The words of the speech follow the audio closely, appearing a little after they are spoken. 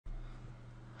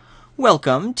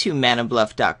Welcome to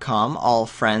manabluff.com, all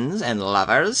friends and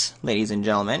lovers, ladies and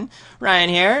gentlemen. Ryan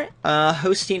here,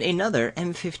 hosting another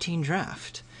M15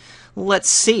 draft. Let's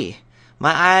see.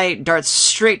 My eye darts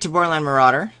straight to Borderland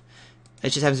Marauder.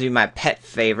 It just happens to be my pet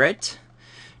favorite.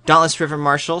 Dauntless River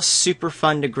Marshal, super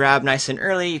fun to grab nice and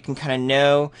early. You can kind of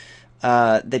know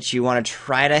that you want to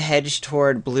try to hedge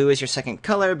toward blue as your second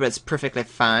color, but it's perfectly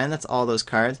fine. That's all those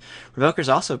cards. Revoker's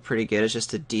also pretty good. It's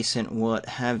just a decent what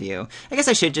have you. I guess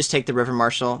I should just take the River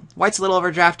Marshal. White's a little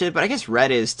overdrafted, but I guess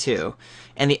red is too.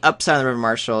 And the upside of the River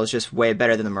Marshal is just way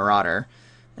better than the Marauder.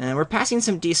 And we're passing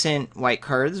some decent white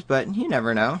cards, but you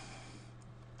never know.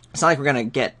 It's not like we're going to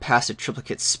get past a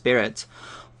Triplicate Spirit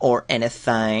or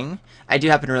anything. I do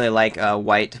happen to really like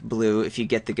white, blue, if you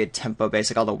get the good tempo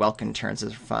base. Like all the Welkin turns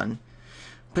is fun.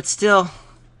 But still,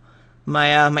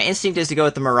 my instinct is to go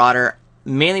with the Marauder,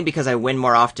 mainly because I win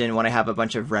more often when I have a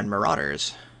bunch of red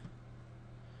Marauders.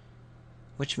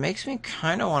 Which makes me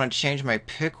kind of want to change my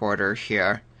pick order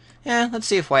here. Yeah, let's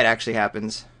see if white actually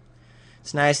happens.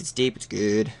 It's nice, it's deep, it's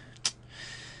good.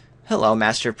 Hello,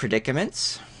 Master of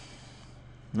Predicaments.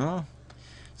 No.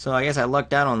 So I guess I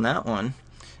lucked out on that one.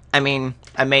 I mean,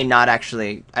 I may not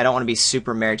actually, I don't want to be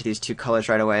super married to these two colors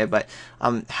right away, but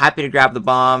I'm happy to grab the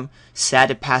bomb, sad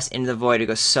to pass into the void. It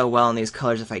goes so well in these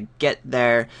colors if I get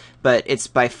there, but it's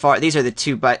by far, these are the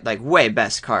two, like, way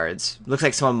best cards. Looks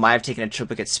like someone might have taken a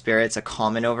Triplicate Spirits, a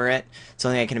common over it. It's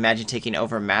only I can imagine taking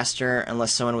over Master,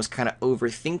 unless someone was kind of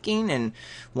overthinking and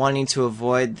wanting to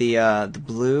avoid the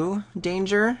blue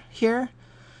danger here.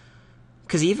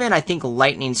 Because even, I think,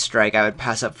 Lightning Strike I would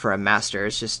pass up for a Master.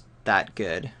 It's just that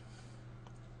good.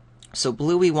 So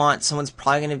blue we want, someone's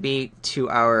probably going to be to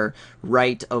our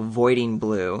right avoiding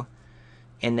blue.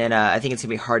 And then I think it's going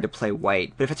to be hard to play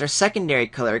white. But if it's our secondary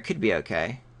color, it could be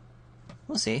okay.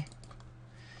 We'll see.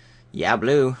 Yeah,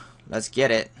 blue. Let's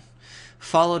get it.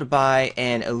 Followed by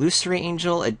an Illusory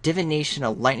Angel, a Divination, a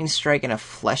Lightning Strike, and a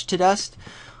Flesh to Dust.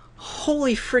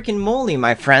 Holy freaking moly,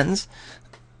 my friends.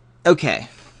 Okay.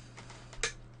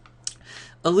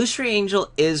 Illusory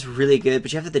Angel is really good,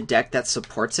 but you have the deck that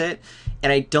supports it,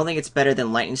 and I don't think it's better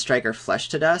than Lightning Strike or Flesh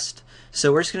to Dust.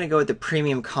 So we're just going to go with the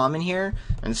premium common here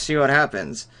and see what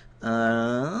happens.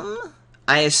 I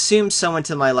assume someone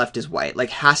to my left is white,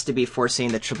 like has to be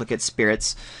forcing the Triplicate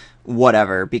Spirits,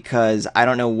 whatever, because I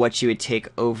don't know what you would take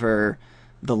over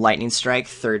the Lightning Strike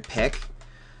third pick.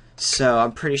 So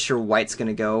I'm pretty sure white's going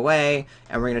to go away,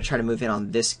 and we're going to try to move in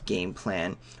on this game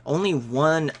plan. Only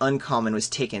one uncommon was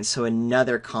taken, so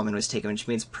another common was taken, which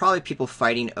means probably people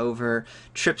fighting over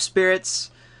Trip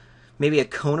Spirits. Maybe a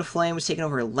Cone of Flame was taken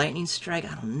over a Lightning Strike,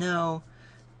 I don't know.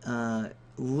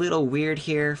 Little weird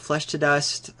here. Flesh to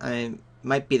Dust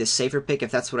might be the safer pick if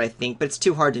that's what I think, but it's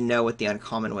too hard to know what the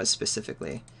uncommon was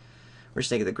specifically. We're just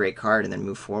going to get the great card and then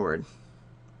move forward.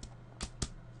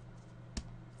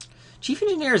 Chief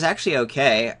Engineer is actually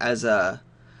okay as a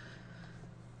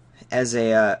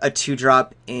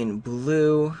 2-drop in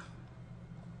blue.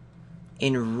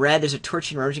 In red, there's a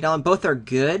Torching Rummaging Golem. Both are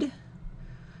good,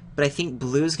 but I think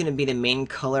blue is going to be the main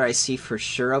color I see for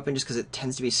sure open, just because it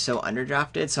tends to be so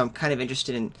underdrafted. So I'm kind of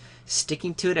interested in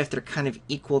sticking to it if they're kind of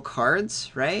equal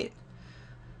cards, right?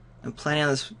 I'm planning on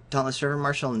this Dauntless River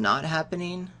Marshal not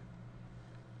happening.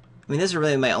 I mean, those are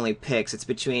really my only picks. It's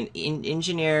between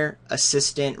Engineer,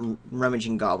 Assistant,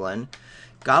 Rummaging Goblin.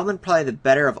 Goblin probably the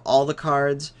better of all the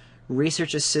cards.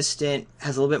 Research Assistant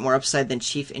has a little bit more upside than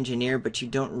Chief Engineer, but you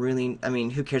don't really... I mean,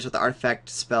 who cares what the artifact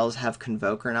spells have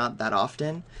Convoke or not that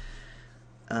often?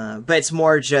 But it's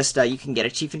more just you can get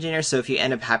a Chief Engineer, so if you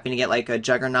end up having to get like a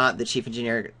Juggernaut, the Chief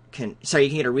Engineer can... Sorry, you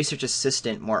can get a Research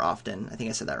Assistant more often. I think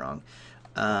I said that wrong.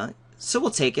 So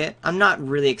we'll take it. I'm not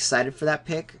really excited for that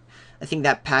pick. I think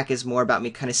that pack is more about me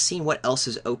kind of seeing what else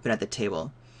is open at the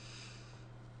table.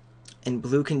 And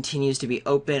blue continues to be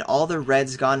open. All the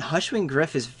red's gone. Hushwing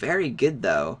Griff is very good,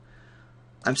 though.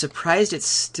 I'm surprised it's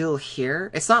still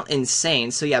here. It's not insane,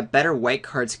 so yeah, better white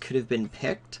cards could have been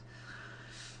picked.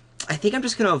 I think I'm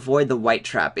just going to avoid the white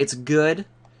trap. It's good.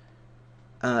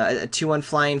 A 2-1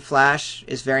 Flying Flash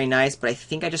is very nice, but I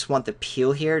think I just want the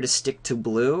peel here to stick to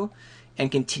blue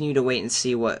and continue to wait and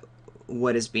see what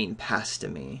is being passed to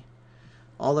me.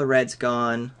 All the red's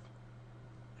gone.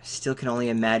 I still can only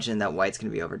imagine that white's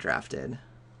going to be overdrafted.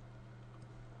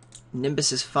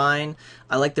 Nimbus is fine.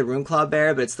 I like the Runeclaw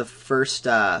Bear, but it's the first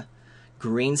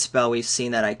green spell we've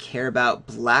seen that I care about.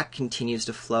 Black continues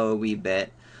to flow a wee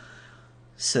bit.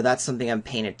 So that's something I'm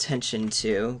paying attention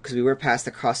to, because we were past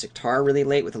the Caustic Tar really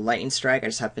late with the Lightning Strike. I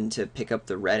just happened to pick up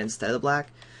the red instead of the black.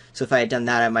 So if I had done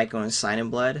that, I might go and Sign in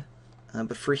Blood.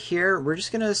 But for here, we're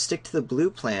just going to stick to the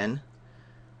blue plan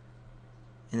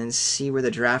and then see where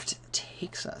the draft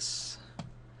takes us.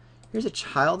 Here's a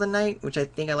Child of Night, which I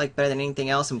think I like better than anything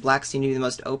else, and black seem to be the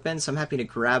most open, so I'm happy to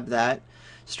grab that,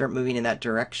 start moving in that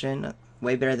direction.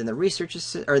 Way better than the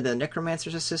the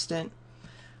Necromancer's Assistant.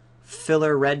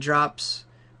 Filler red drops,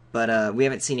 but we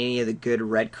haven't seen any of the good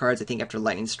red cards. I think after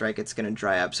Lightning Strike it's going to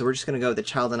dry up, so we're just going to go with the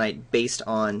Child of Night based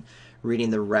on reading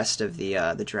the rest of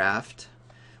the draft.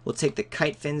 We'll take the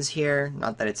Kite Fins here,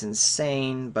 not that it's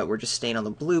insane, but we're just staying on the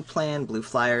blue plan, blue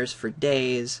flyers for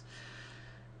days.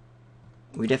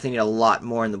 We definitely need a lot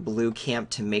more in the blue camp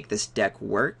to make this deck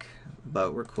work,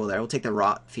 but we're cool there. We'll take the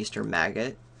Rot Feaster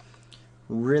Maggot.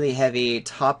 Really heavy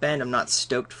top end, I'm not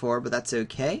stoked for, but that's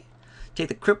okay. Take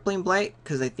the Crippling Blight,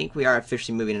 because I think we are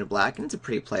officially moving into black, and it's a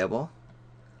pretty playable.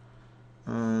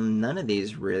 None of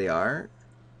these really are,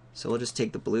 so we'll just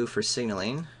take the blue for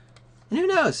signaling. And who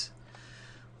knows?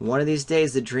 One of these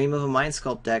days, the dream of a Mind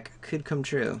Sculpt deck could come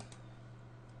true.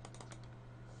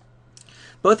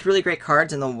 Both really great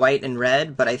cards in the white and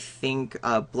red, but I think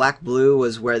black-blue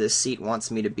was where the seat wants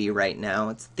me to be right now.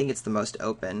 I think it's the most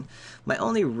open. My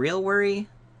only real worry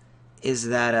is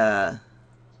that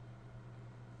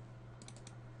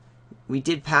we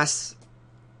did pass...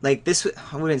 Like, this,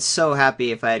 I would have been so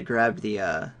happy if I had grabbed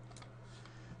the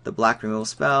black removal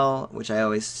spell, which I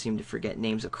always seem to forget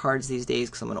names of cards these days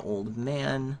because I'm an old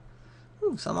man.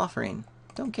 Ooh, some offering.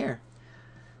 Don't care.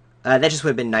 That just would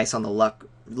have been nice on the luck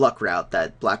route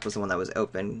that black was the one that was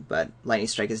open, but Lightning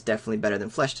Strike is definitely better than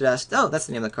Flesh to Dust. Oh, that's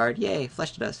the name of the card. Yay,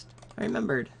 Flesh to Dust. I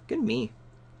remembered. Good me.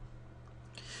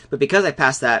 But because I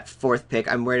passed that fourth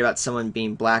pick, I'm worried about someone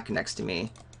being black next to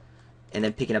me and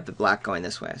then picking up the black going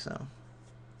this way, so.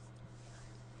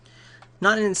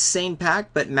 Not an insane pack,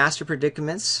 but Master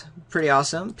Predicaments. Pretty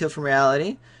awesome. Peel from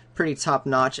Reality. Pretty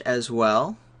top-notch as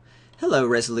well. Hello,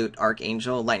 Resolute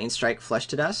Archangel. Lightning Strike, Flesh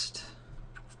to Dust.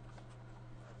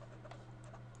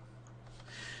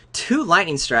 2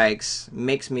 Lightning Strikes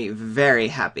makes me very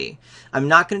happy. I'm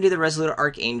not going to do the Resolute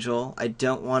Archangel. I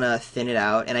don't want to thin it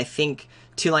out, and I think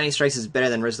 2 Lightning Strikes is better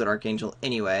than Resolute Archangel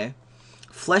anyway.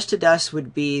 Flesh to Dust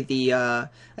would be the, I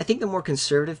think the more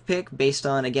conservative pick based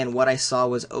on, again, what I saw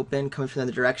was open coming from the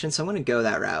other direction, so I'm going to go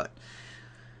that route.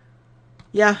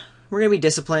 Yeah, we're going to be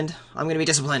disciplined. I'm going to be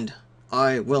disciplined.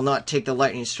 I will not take the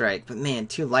Lightning Strike, but man,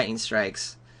 2 Lightning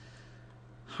Strikes.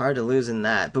 Hard to lose in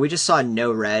that. But we just saw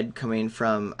no red coming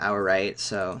from our right,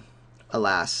 so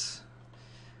alas.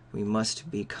 We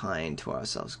must be kind to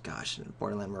ourselves. Gosh,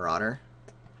 Borderland Marauder.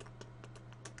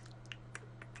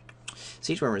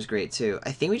 Siege Wormer is great too.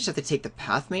 I think we just have to take the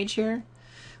Path Mage here.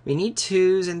 We need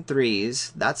 2s and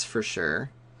 3s, that's for sure.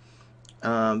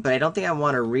 But I don't think I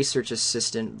want a Research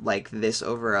Assistant like this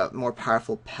over a more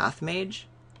powerful Path Mage.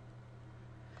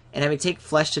 And having take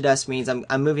Flesh to Dust means I'm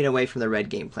moving away from the red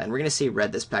game plan. We're going to see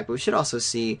red this pack, but we should also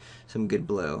see some good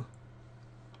blue.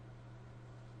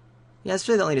 Yeah, that's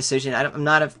really the only decision. I'm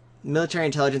not a... Military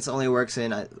Intelligence only works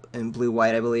in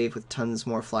blue-white, I believe, with tons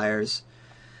more flyers.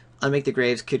 Unmake the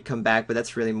Graves could come back, but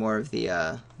that's really more of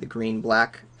the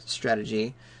green-black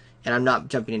strategy. And I'm not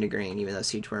jumping into green, even though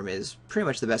Siege Worm is pretty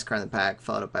much the best card in the pack,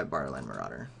 followed up by Borderland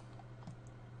Marauder.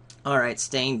 Alright,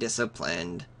 staying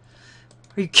disciplined.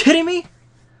 Are you kidding me?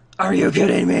 Are you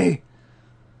kidding me?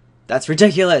 That's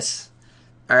ridiculous.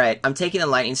 Alright, I'm taking a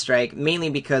Lightning Strike,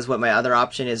 mainly because what my other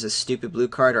option is a stupid blue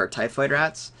card or Typhoid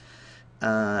Rats.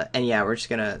 And yeah, we're just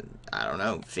gonna, I don't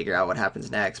know, figure out what happens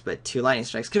next, but 2 Lightning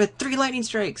Strikes. Could have had 3 Lightning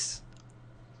Strikes!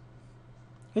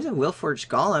 Here's a Willforged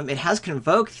Golem. It has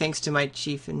Convoke, thanks to my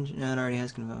Chief... No, it already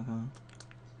has Convoke.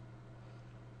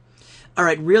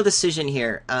 Alright, real decision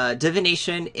here.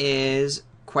 Divination is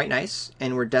quite nice,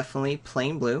 and we're definitely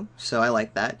playing blue, so I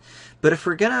like that. But if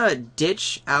we're gonna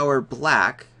ditch our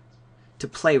black to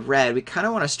play red, we kind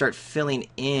of want to start filling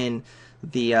in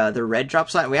the red drop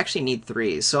slot. We actually need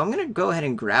 3s, so I'm gonna go ahead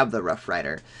and grab the Rough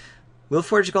Rider.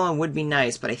 Willforged Golem would be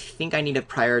nice, but I think I need to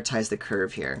prioritize the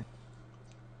curve here.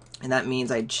 And that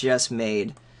means I just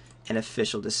made an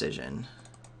official decision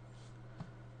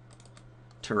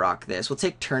to rock this. We'll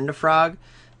take Turn to Frog.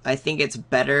 I think it's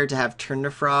better to have Turn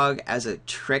to Frog as a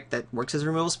trick that works as a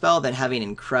removal spell than having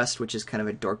Encrust, which is kind of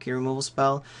a dorky removal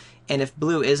spell. And if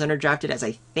blue is underdrafted, as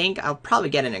I think, I'll probably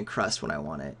get an Encrust when I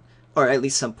want it. Or at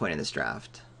least some point in this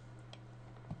draft.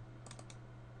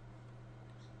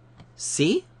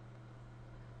 See?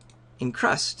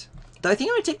 Encrust. Though I think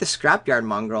I'm going to take the Scrapyard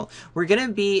Mongrel. We're going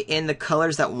to be in the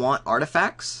colors that want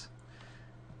artifacts.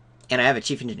 And I have a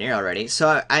Chief Engineer already.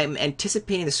 So I'm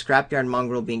anticipating the Scrapyard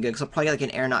Mongrel being good. Because I'll probably get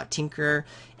like an Aeronaut Tinkerer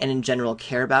and in general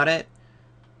care about it.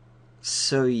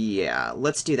 So yeah,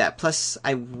 let's do that. Plus,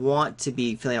 I want to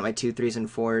be filling out my 2, 3s, and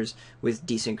 4s with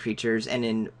decent creatures,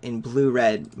 and in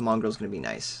blue-red, Mongrel's going to be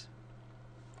nice.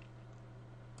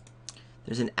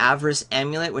 There's an Avarice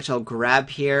Amulet, which I'll grab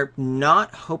here,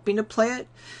 not hoping to play it,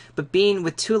 but being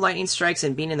with 2 Lightning Strikes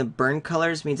and being in the burn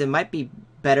colors means it might be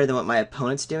better than what my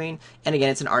opponent's doing. And again,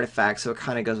 it's an artifact, so it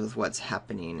kind of goes with what's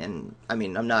happening. And, I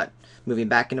mean, I'm not moving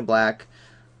back into black.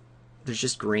 There's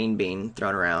just green being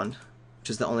thrown around, which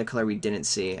is the only color we didn't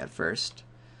see at first.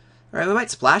 Alright, we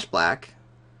might splash black.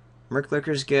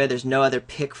 Murklurker's good. There's no other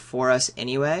pick for us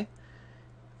anyway.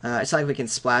 It's not like we can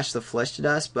splash the Flesh to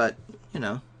Dust, but, you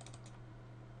know.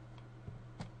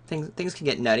 Things can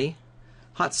get nutty.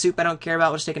 Hot Soup I don't care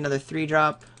about. We'll just take another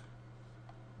 3-drop.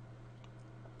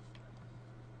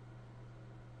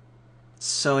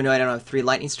 So annoyed I don't have 3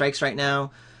 Lightning Strikes right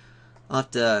now. I'll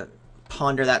have to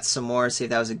ponder that some more, see if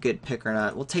that was a good pick or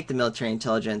not. We'll take the Military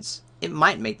Intelligence. It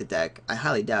might make the deck. I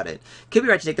highly doubt it. Could be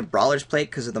right to take the Brawler's Plate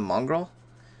because of the Mongrel.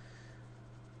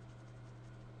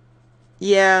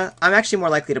 Yeah, I'm actually more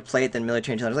likely to play it than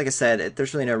Military Intelligence. Like I said,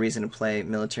 there's really no reason to play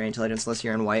Military Intelligence unless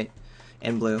you're in white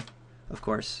and blue, of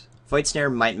course. Void Snare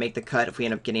might make the cut if we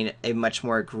end up getting a much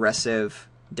more aggressive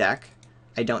deck.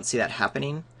 I don't see that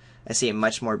happening. I see it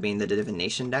much more being the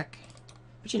Divination deck.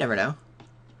 But you never know.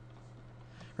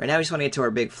 Right now we just want to get to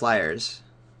our big flyers.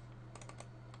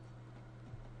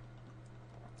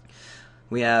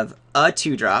 We have a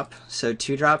 2-drop. So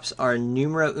 2-drops are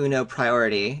numero uno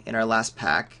priority in our last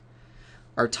pack.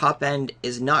 Our top end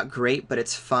is not great, but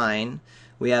it's fine.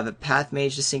 We have a Path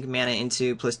Mage to sink mana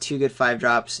into, plus 2 good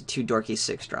 5-drops, 2 dorky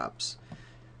 6-drops.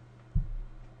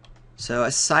 So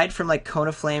aside from like Cone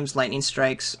of Flames, Lightning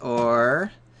Strikes,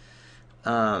 or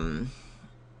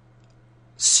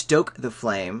Stoke the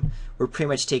Flame, we're pretty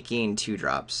much taking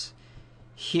 2-drops.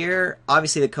 Here,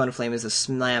 obviously the Cone of Flame is a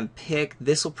slam pick.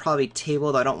 This will probably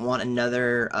table, though I don't want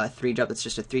another 3-drop that's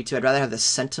just a 3-2. I'd rather have the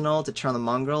Sentinel to turn on the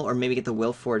Mongrel, or maybe get the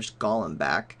Willforged Golem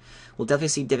back. We'll definitely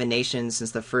see Divination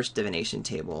since the first Divination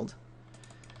tabled.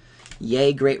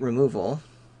 Yay, great removal.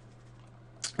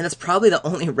 And that's probably the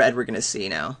only red we're going to see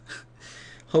now.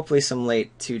 Hopefully some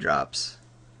late 2-drops.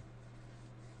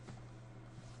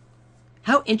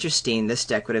 How interesting this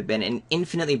deck would have been, and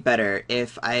infinitely better,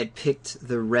 if I had picked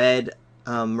the red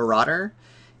Marauder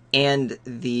and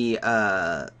the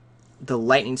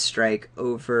Lightning Strike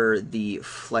over the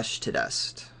Flesh to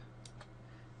Dust.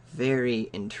 Very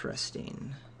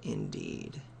interesting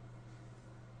indeed.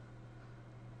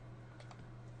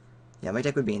 Yeah, my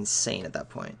deck would be insane at that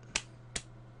point.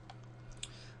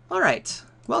 Alright,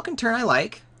 Welcome turn I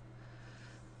like.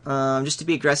 Just to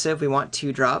be aggressive, we want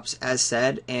 2-drops, as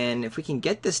said, and if we can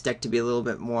get this deck to be a little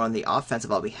bit more on the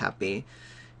offensive, I'll be happy.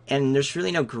 And there's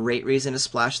really no great reason to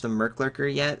splash the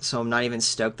Murklurker yet, so I'm not even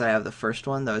stoked that I have the first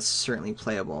one, though it's certainly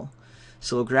playable.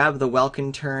 So we'll grab the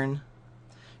Welkin turn.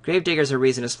 Gravedigger's a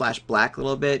reason to splash black a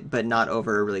little bit, but not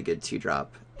over a really good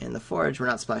 2-drop. And the Forge, we're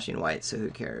not splashing white, so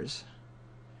who cares?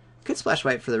 Could splash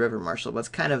white for the River Marshal, but it's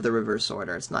kind of the reverse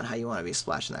order. It's not how you want to be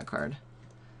splashing that card.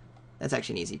 That's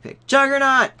actually an easy pick.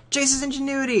 Juggernaut! Jace's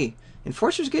Ingenuity!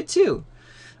 Enforcer's good too.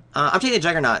 I'm taking the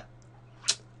Juggernaut.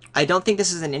 I don't think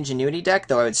this is an Ingenuity deck,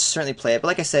 though I would certainly play it. But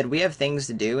like I said, we have things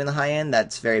to do in the high end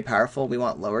that's very powerful. We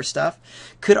want lower stuff.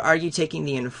 Could argue taking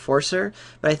the Enforcer,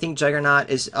 but I think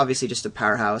Juggernaut is obviously just a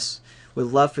powerhouse. Would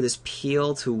love for this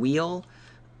Peel to wheel.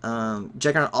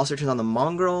 Juggernaut also turns on the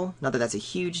Mongrel. Not that that's a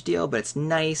huge deal, but it's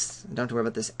nice. I don't have to worry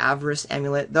about this Avarice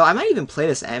Amulet. Though I might even play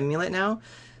this Amulet now.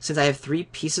 Since I have 3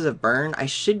 pieces of burn, I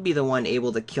should be the one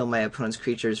able to kill my opponent's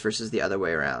creatures versus the other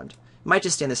way around. Might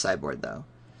just stay in the sideboard, though.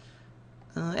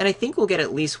 And I think we'll get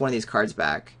at least one of these cards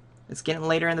back. It's getting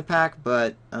later in the pack,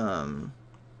 but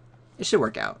it should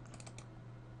work out.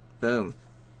 Boom.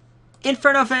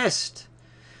 Inferno Fist!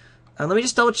 Let me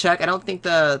just double check. I don't think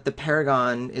the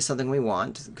Paragon is something we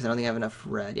want, because I don't think I have enough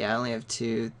red. Yeah, I only have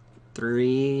 2,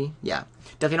 3... Yeah,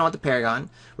 definitely don't want the Paragon.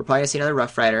 We're probably going to see another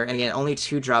Rough Rider, and again, only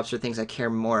 2-drops are things I care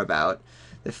more about.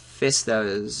 The Fist, though,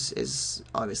 is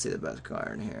obviously the best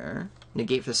card here.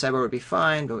 Negate for the sideboard would be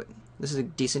fine, but this is a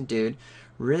decent dude.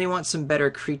 Really want some better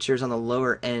creatures on the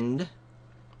lower end.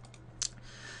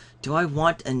 Do I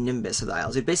want a Nimbus of the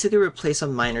Isles? It basically replace a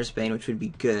Miner's Bane, which would be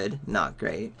good, not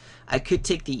great. I could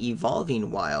take the Evolving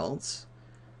Wilds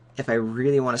if I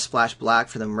really want to splash black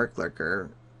for the Murklurker,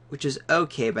 which is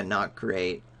okay, but not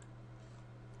great.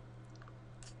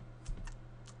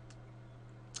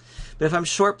 But if I'm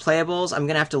short playables, I'm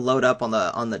gonna have to load up on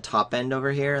the top end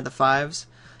over here, the 5s.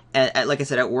 And like I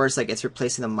said, at worst, like it's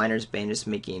replacing the Miner's Bane, just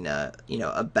making a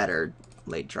better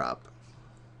late drop.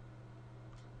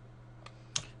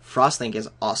 Frostlink is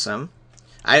awesome.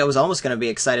 I was almost going to be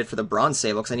excited for the Bronze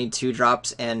Sable because I need 2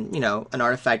 drops, and, you know, an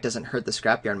artifact doesn't hurt the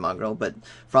Scrapyard Mongrel, but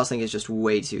Frostlink is just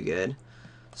way too good.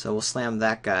 So we'll slam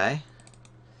that guy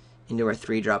into our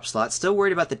 3-drop slot. Still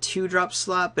worried about the 2-drop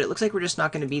slot, but it looks like we're just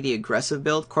not going to be the aggressive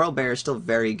build. Coral Bear is still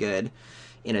very good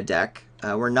in a deck.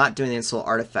 We're not doing the Insult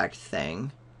Artifact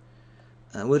thing.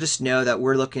 We'll just know that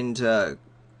we're looking to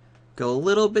go a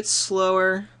little bit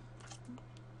slower.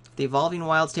 The Evolving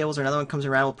Wilds tables or another one comes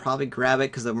around, we'll probably grab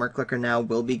it because the Murklurker now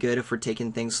will be good if we're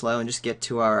taking things slow and just get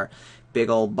to our big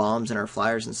old bombs and our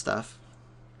flyers and stuff.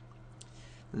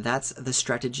 That's the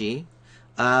strategy.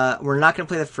 We're not going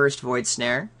to play the first Void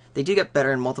Snare. They do get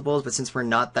better in multiples, but since we're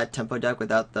not that tempo deck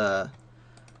without the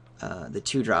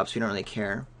 2 drops, we don't really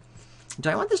care. Do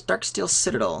I want this Darksteel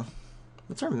Citadel?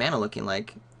 What's our mana looking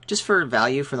like? Just for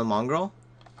value for the Mongrel?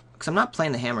 Because I'm not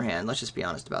playing the Hammerhand, let's just be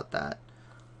honest about that.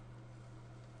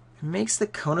 It makes the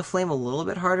Cone of Flame a little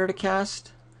bit harder to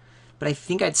cast, but I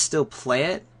think I'd still play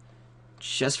it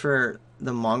just for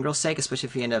the Mongrel's sake, especially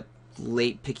if we end up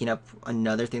late picking up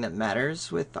another thing that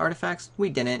matters with artifacts. We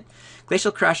didn't.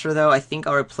 Glacial Crasher, though, I think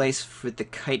I'll replace with the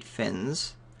Kite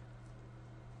Fins.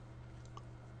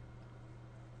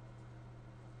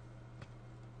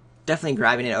 Definitely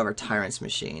grabbing it over Tyrant's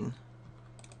Machine.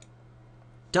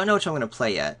 Don't know which one I'm going to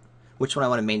play yet. Which one I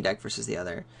want to main deck versus the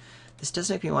other. This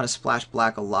does make me want to splash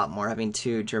black a lot more, having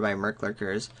 2 Jerbai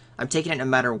Murklurkers. I'm taking it no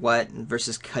matter what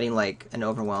versus cutting like an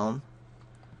Overwhelm.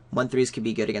 1/3s could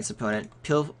be good against opponent.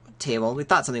 Peel table. We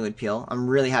thought something would peel. I'm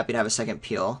really happy to have a second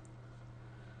peel.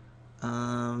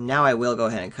 Now I will go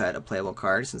ahead and cut a playable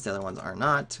card since the other ones are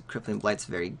not. Crippling Blight's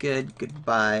very good.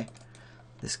 Goodbye.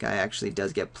 This guy actually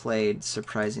does get played,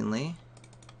 surprisingly.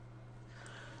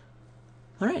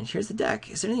 Alright, here's the deck.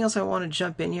 Is there anything else I want to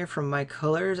jump in here from my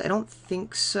colors? I don't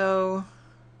think so.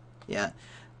 Yeah,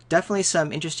 definitely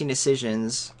some interesting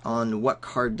decisions on what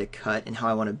card to cut and how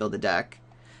I want to build the deck.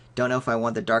 Don't know if I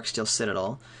want the Darksteel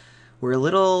Citadel. We're a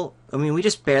little... I mean, we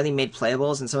just barely made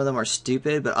playables, and some of them are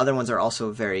stupid, but other ones are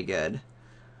also very good.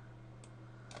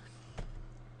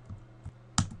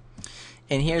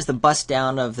 And here's the bust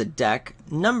down of the deck.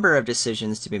 Number of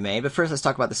decisions to be made, but first let's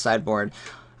talk about the sideboard.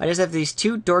 I just have these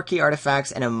 2 dorky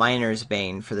artifacts and a Miner's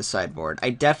Bane for the sideboard. I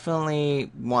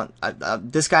definitely want...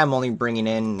 this guy I'm only bringing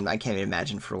in, I can't even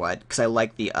imagine for what, because I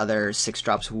like the other 6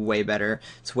 drops way better.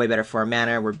 It's way better for our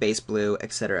mana, we're base blue,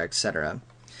 etc., etc.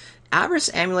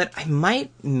 Avarice Amulet, I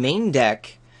might main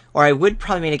deck, or I would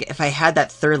probably main deck if I had that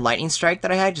 3rd Lightning Strike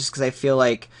that I had, just because I feel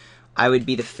like I would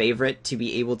be the favorite to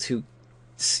be able to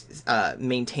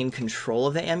maintain control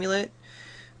of the amulet.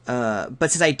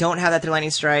 But since I don't have that 3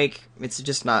 Lightning Strike, it's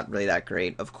just not really that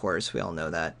great, of course, we all know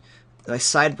that. My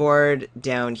sideboard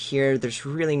down here, there's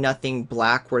really nothing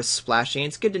black worth splashing.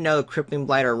 It's good to know Crippling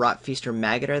Blight or Rot Feast or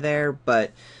Maggot are there,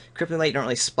 but Crippling Blight don't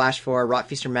really splash for. Rot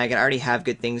Feast or Maggot I already have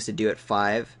good things to do at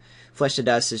 5. Flesh to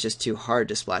Dust is just too hard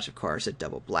to splash, of course, at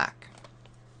double black.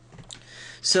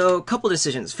 So, a couple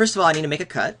decisions. First of all, I need to make a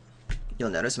cut. You'll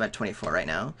notice I'm at 24 right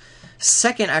now.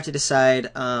 Second, I have to decide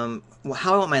how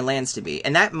I want my lands to be,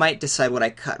 and that might decide what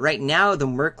I cut. Right now, the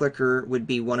Murklurker would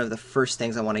be one of the first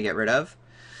things I want to get rid of.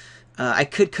 I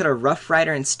could cut a Rough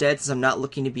Rider instead, since I'm not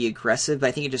looking to be aggressive, but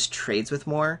I think it just trades with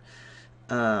more.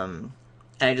 And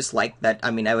I just like that.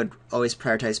 I mean, I would always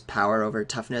prioritize power over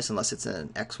toughness, unless it's an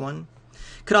X1.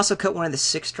 Could also cut one of the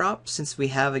 6 drops, since we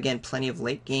have, again, plenty of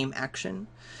late game action.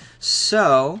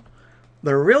 So...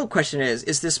 the real question is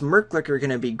this Murklurker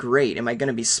going to be great? Am I going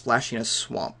to be splashing a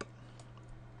swamp?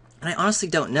 And I honestly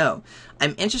don't know.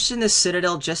 I'm interested in this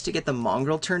Citadel just to get the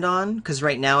Mongrel turned on, because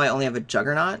right now I only have a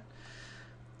Juggernaut.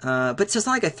 But it's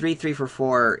not like a 3/3 for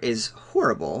 4 is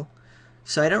horrible,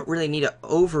 so I don't really need to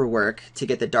overwork to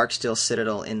get the Darksteel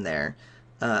Citadel in there.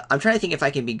 I'm trying to think if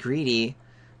I can be greedy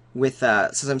with,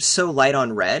 since I'm so light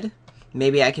on red,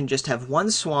 maybe I can just have 1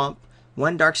 swamp,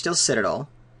 1 Darksteel Citadel,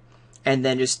 and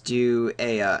then just do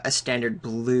a standard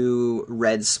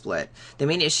blue-red split. The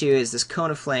main issue is this Cone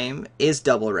of Flame is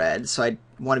double red, so I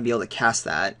want to be able to cast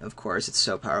that, of course. It's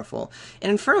so powerful.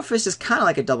 And Inferno Fist is kind of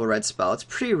like a double red spell. It's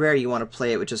pretty rare you want to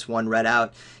play it with just 1 red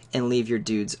out and leave your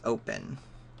dudes open.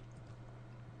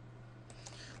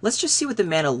 Let's just see what the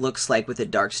mana looks like with a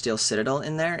Darksteel Citadel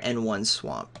in there and 1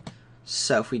 swamp.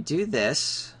 So if we do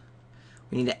this,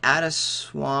 we need to add a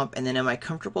swamp, and then am I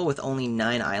comfortable with only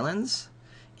 9 islands?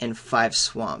 And 5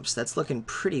 swamps. That's looking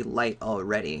pretty light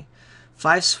already.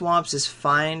 5 swamps is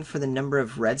fine for the number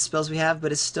of red spells we have,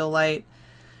 but it's still light.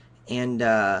 And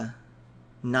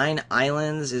 9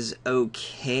 islands is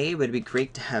okay, but it'd be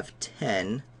great to have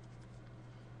 10.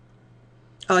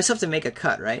 Oh, I still have to make a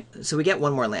cut, right? So we get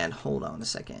 1 more land. Hold on a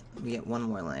second. We get 1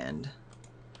 more land.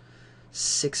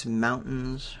 6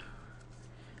 mountains.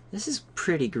 This is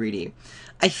pretty greedy.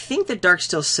 I think the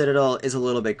Darksteel Citadel is a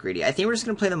little bit greedy. I think we're just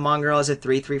going to play the Mongrel as a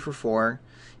 3/3 for 4.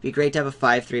 It'd be great to have a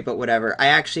 5/3, but whatever. I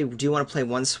actually do want to play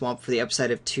 1 Swamp for the upside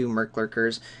of 2 Merc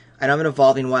Lurkers. I don't have an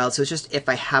Evolving Wild, so it's just if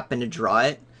I happen to draw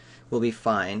it, we'll be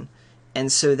fine.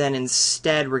 And so then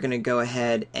instead, we're going to go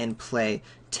ahead and play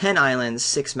 10 Islands,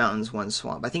 6 Mountains, 1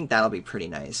 Swamp. I think that'll be pretty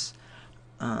nice.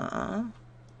 I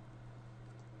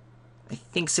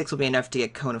think 6 will be enough to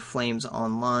get Cone of Flames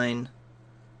online.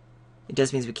 It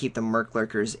does mean we keep the Merc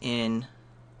Lurkers in.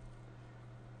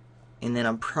 And then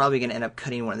I'm probably going to end up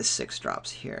cutting one of the 6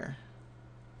 drops here.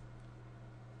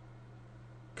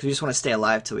 Because we just want to stay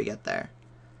alive till we get there.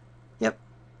 Yep.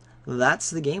 That's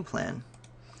the game plan.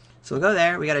 So we'll go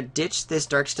there. We got to ditch this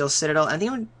Darksteel Citadel. I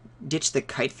think I'm going to ditch the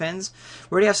Kite Fins.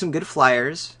 We already have some good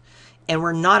flyers. And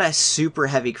we're not a super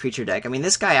heavy creature deck. I mean,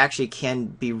 this guy actually can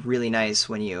be really nice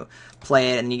when you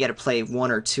play it, and you get to play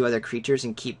 1 or 2 other creatures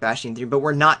and keep bashing through. But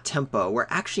we're not tempo. We're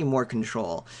actually more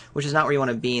control, which is not where you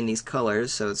want to be in these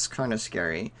colors, so it's kind of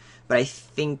scary. But I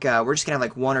think we're just going to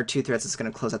have like 1 or 2 threats that's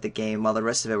going to close out the game, while the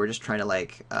rest of it we're just trying to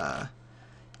like,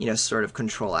 you know, sort of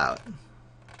control out.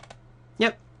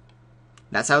 Yep.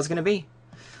 That's how it's going to be.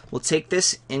 We'll take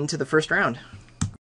this into the first round.